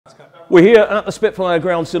We're here at the Spitfire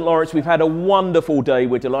Ground, St Lawrence. We've had a wonderful day.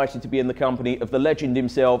 We're delighted to be in the company of the legend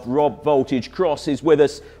himself. Rob Voltage Cross is with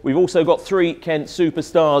us. We've also got three Kent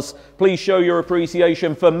superstars. Please show your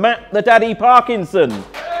appreciation for Matt the Daddy Parkinson.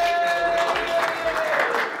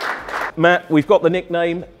 Matt, we've got the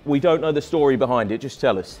nickname. We don't know the story behind it. Just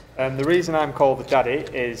tell us. The reason I'm called the Daddy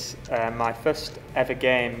is my first ever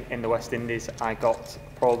game in the West Indies. I got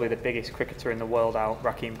probably the biggest cricketer in the world out,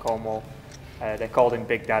 Rakeem Cornwall. They called him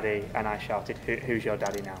Big Daddy, and I shouted, "Who's your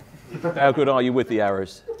daddy now?" How good are you with the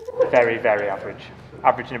arrows? Very, very average.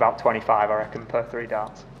 Averaging about 25, I reckon, per 3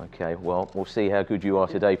 darts. Okay, well, we'll see how good you are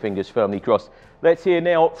today, fingers firmly crossed. Let's hear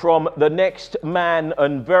now from the next man,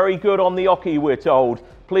 and very good on the oche, we're told.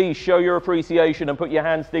 Please show your appreciation and put your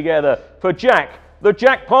hands together for Jack, the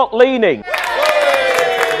jackpot leaning.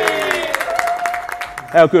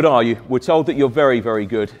 How good are you? We're told that you're very, very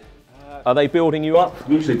good. Are they building you up?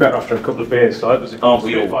 Usually better after a couple of beers, so there's a couple of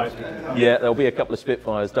Spitfires. Yeah, there'll be a couple of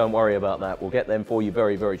Spitfires, don't worry about that. We'll get them for you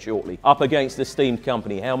very, very shortly. Up against the esteemed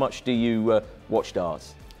company, how much do you watch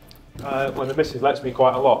darts? Well, the missus lets me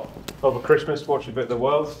quite a lot. Over Christmas, watch a bit of the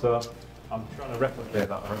world, so I'm trying to replicate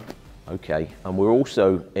that, I think. Okay, and we're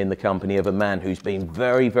also in the company of a man who's been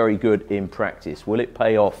very, very good in practice. Will it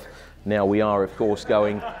pay off? Now we are, of course,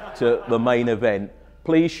 going to the main event.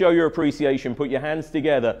 Please show your appreciation, put your hands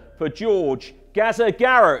together for George Gazza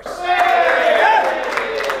Garrett.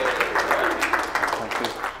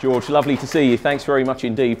 George, lovely to see you. Thanks very much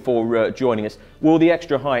indeed for joining us. Will the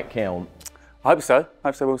extra height count? I hope so.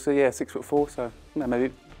 We'll see. Yeah, 6'4", so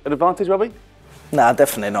maybe an advantage, Robbie? Nah,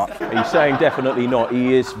 definitely not. He's saying definitely not.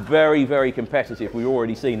 He is very, very competitive. We've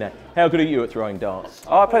already seen that. How good are you at throwing darts?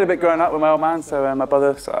 Oh, I played a bit growing up with my old man, so my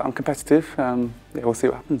brother, so I'm competitive. Yeah, we'll see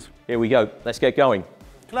what happens. Here we go. Let's get going.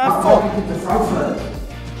 Can I have 4?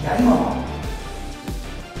 Game on.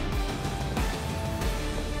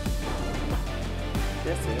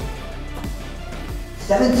 Yes, yeah.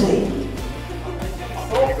 17.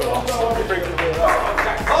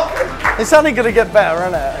 It's only going to get better,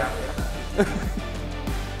 isn't it?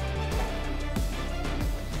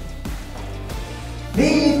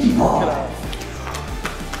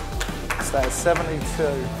 So that's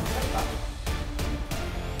 72.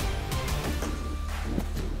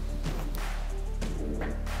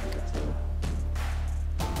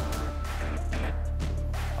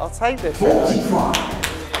 I'll take this. 45.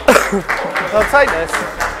 I'll take this.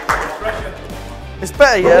 It's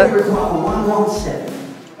better, yeah? 117.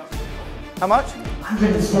 How much?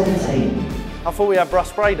 117. I thought we had brush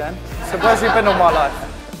spray then. So where's it been all my life?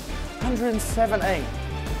 117.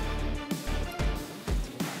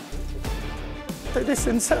 Do this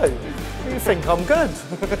in 2. You think I'm good?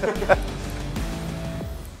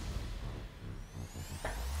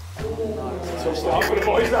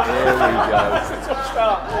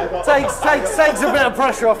 Takes a bit of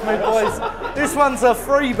pressure off me, boys. This one's a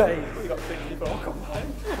freebie.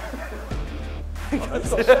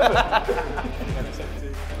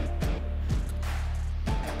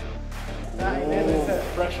 That ain't it, is it?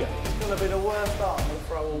 Pressure. It's going to be the worst dart I'm going to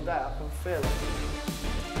throw all day. I can feel it.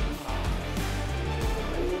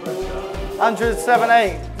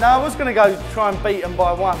 117. No, I was going to go try and beat them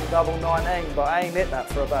by 1, double 19, but I ain't hit that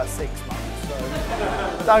for about 6 months. So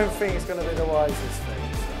don't think it's going to be the wisest thing.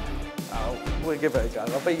 So, we'll give it a go.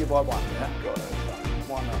 I'll beat you by 1, yeah? Got it.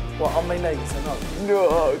 Why not? What, on my knees or not? No.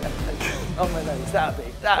 On my knees. That'd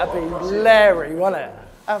be Larry, wouldn't it?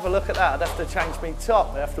 Have a look at that. I'd have to change me top.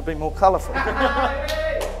 It'd have to be more colourful.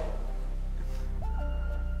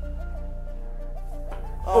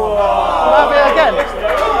 Oh, have it again.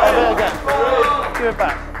 Have it again. Give it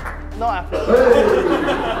back. Not happy.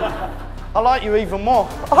 I like you even more.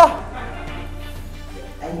 Oh.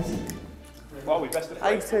 80. Well, we best of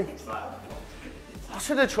 80. I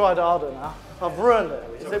should have tried harder now. I've ruined it.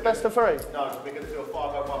 Is it best of 3? No, we're going to do a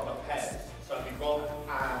 5-on-1 but pairs. So it'll be Rob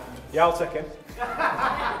and... Yeah, I'll take him.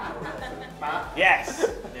 Matt. Yes!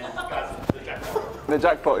 The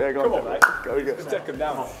jackpot, yeah, go on. Come on, mate. Go. Let's take him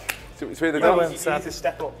down. It's really Go done. on, You Sam. need to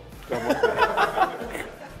step up.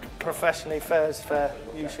 Professionally, fair is fair.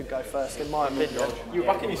 You should go first, in my opinion. You were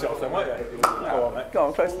backing yourself then, weren't you? Go on, mate. Go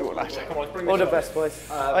on, close to it, lad. Come on, let's bring All this the up. best, boys.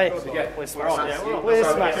 We'll smash this. we're on. We'll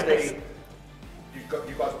So smash next this. week, you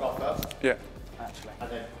guys got first, Yeah. Actually, and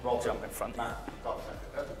then Rob jump in front. Matt got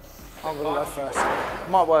second. I'm going to go first.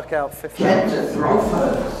 Might work out 50. Get to throw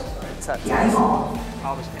first. Tactics. Game on.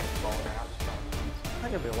 I'll just hit the ball now. I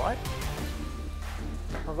think it'll be alright.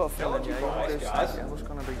 I've got a feeling, yeah, it was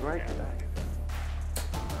going to be great today.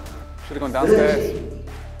 Should have gone downstairs. 30.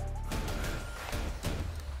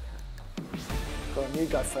 Go on, you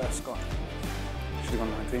go first, Scott. Should have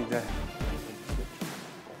gone 19, yeah.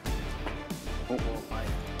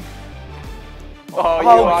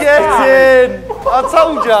 Oh, get in! I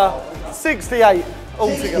told ya. 68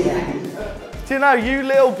 altogether. 68. Do you know, you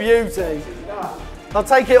little beauty. I'll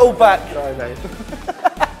take it all back. Sorry, mate.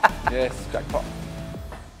 Yes, jackpot.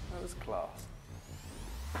 That was class.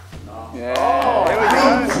 Yeah.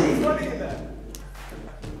 80.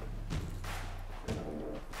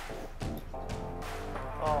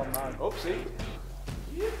 Oh no. Oopsie.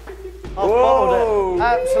 I've bottled it.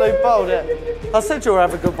 Absolute bottled it. I said you'll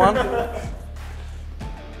have a good one.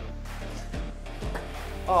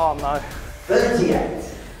 Oh no. 38.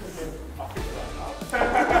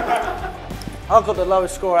 I've got the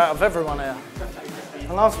lowest score out of everyone here.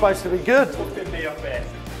 And I'm supposed to be good.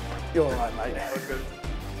 You're alright, mate.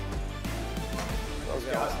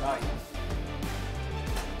 That's nice.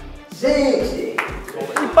 60.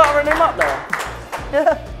 Are you buttering him up there?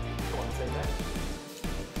 Yeah.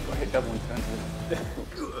 Got hit double in turn.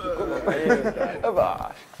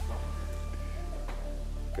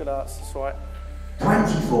 Good arts, that's right.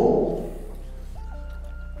 24.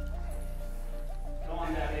 Come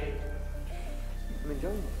on, Daddy.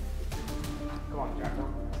 Come on, Jack.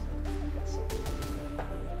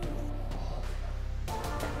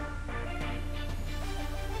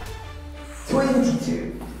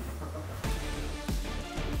 22.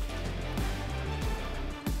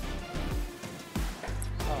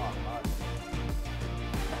 Oh no.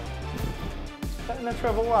 Putting the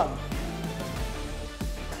treble one.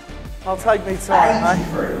 I'll take me time, mate.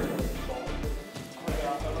 83.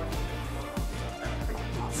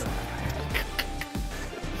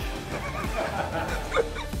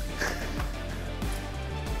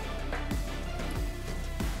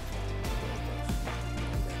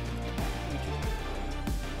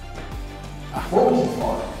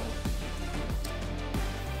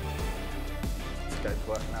 This game's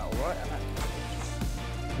working out alright, isn't it?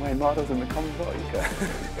 Wayne Mardo's in the comments. I'm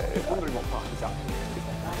wondering what Parkinson's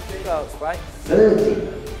actually. That's right. 30.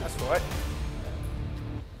 That's right.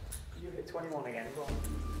 You hit 21 again. Go on.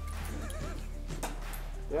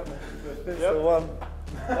 Yep. This is the one.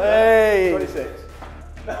 Hey! 26.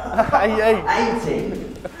 88. 80.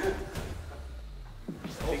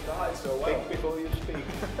 Speak so well. Think before you speak.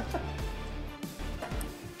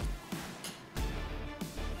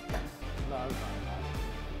 No.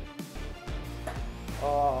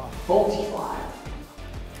 Oh, 45.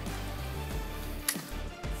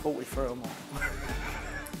 43 or more. I'm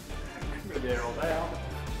going to be here all day, aren't I?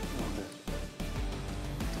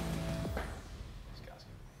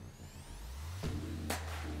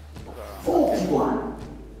 41.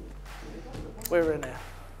 We're in here.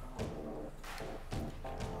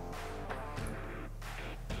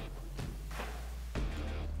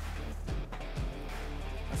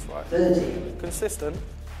 That's right. 30. Consistent.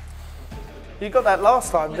 You got that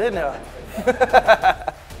last time, didn't you?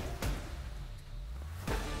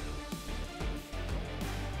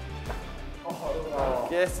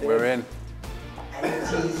 Yes, We're in.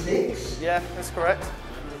 86. yeah, that's correct.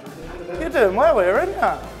 You're doing well here, aren't you?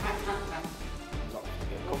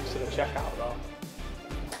 Comes to the checkout though.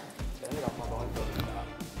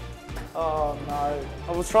 Oh no,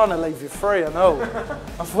 I was trying to leave you free, I know. I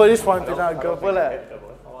thought this won't be no good, will it?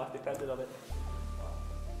 My life depended on it.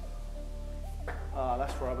 Oh,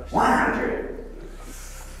 that's rubbish. 100.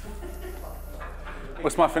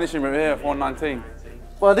 What's my finishing route here? 119.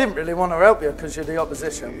 Well, I didn't really want to help you because you're the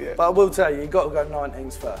opposition, but I will tell you, you've got to go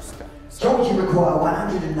 19s first. George, you require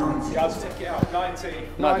 190. Guys, take it out. 19.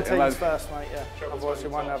 19s first, mate, yeah. Otherwise you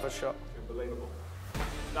won't have a shot. Unbelievable.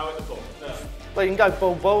 Now at the ball. No. Well, you can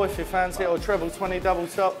go ball if you fancy it, or treble 20 double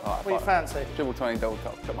top. What do you fancy? Triple 20 double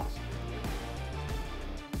top. Come on.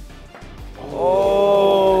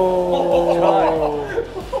 Oh!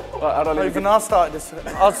 Right, how do I leave Even I started this.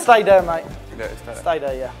 I'll stay there, mate. it? Stay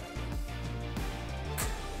there, yeah.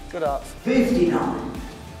 Good arts. 59.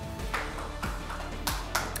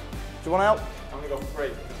 Do you want help? I'm going to go 3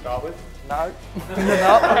 to start with. No. You're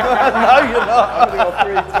not. No, you're not. I'm going to go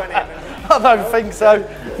 3, 20 and then... I don't think so.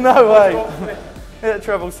 No way. Hit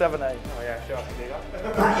treble 70. Oh yeah, sure I can do that.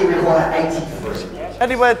 That you require 83.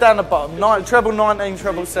 Anywhere down the bottom. Treble 19,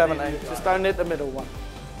 treble 17. Just don't hit the middle one.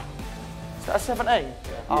 Is that 17? Yeah.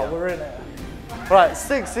 Oh, we're in it. Right,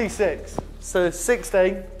 66. So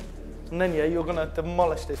 16. And then, yeah, you're going to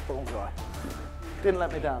demolish this ball guy. Didn't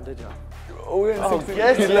let me down, did you? Oh, yeah, Oh, 16.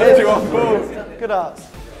 yes, He yes. left you off balls. Good arts.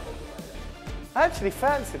 I actually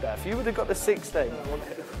fancied that. If you would have got the 16.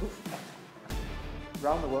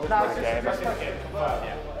 Round the world. That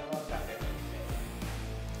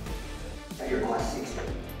you require 60.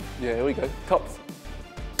 Yeah, here we go. Tops.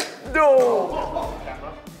 No!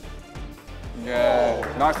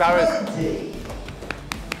 Yeah, nice arrows. 20.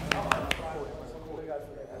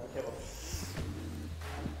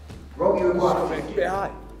 1. Bit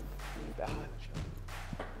high. Bit high.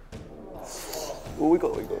 Oh, we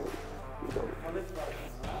got it.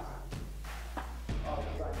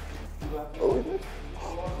 Oh, we did.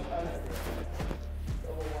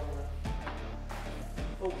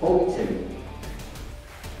 42.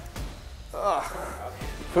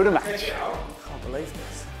 For the match. Can't believe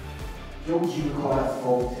this. George, you require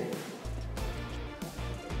 40.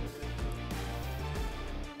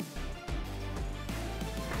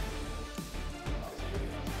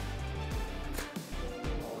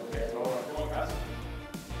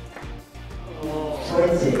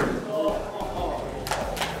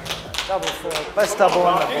 Double for best double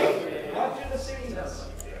on the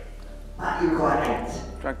Matt, you require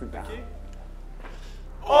 8. Dragged it down.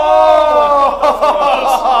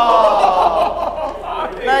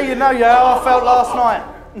 Now you know how I felt last night.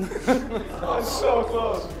 That's so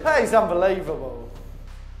close. That is unbelievable.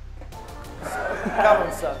 Come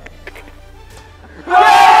on, son.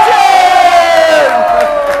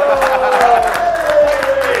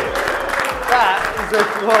 That is a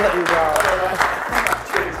quality goal.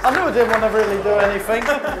 I knew I didn't want to really do anything.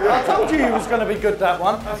 I told you he was going to be good, that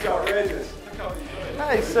one. That's outrageous.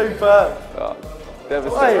 That is superb.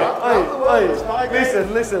 Devastating.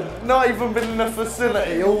 Listen. Not even been in the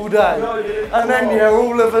facility all day. And then you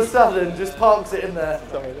all of a sudden just parks it in there.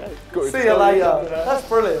 See you later. That's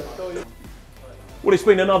brilliant. Well, it's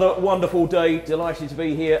been another wonderful day. Delighted to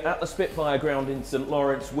be here at the Spitfire ground in St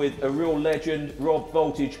Lawrence with a real legend. Rob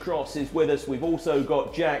Voltage Cross is with us. We've also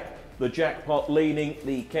got Jack, the jackpot leaning,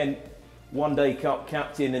 the Kent One Day Cup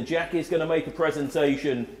captain. And Jack is going to make a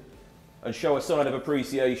presentation and show a sign of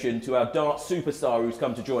appreciation to our darts superstar who's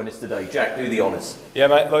come to join us today. Jack, do the honours. Yeah,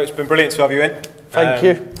 mate, look, it's been brilliant to have you in. Thank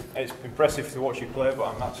you. It's impressive to watch you play,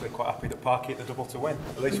 but I'm actually quite happy that Parky hit the double to win.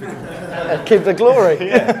 At least we can. Keep the glory.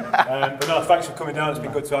 Yeah. But no, thanks for coming down. It's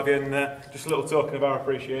been good to have you. And just a little token of our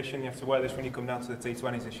appreciation. You have to wear this when you come down to the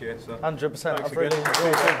T20s this year. So 100%. thanks I've really again.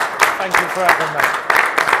 enjoyed it. Thank you for having me.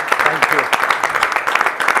 Thank you.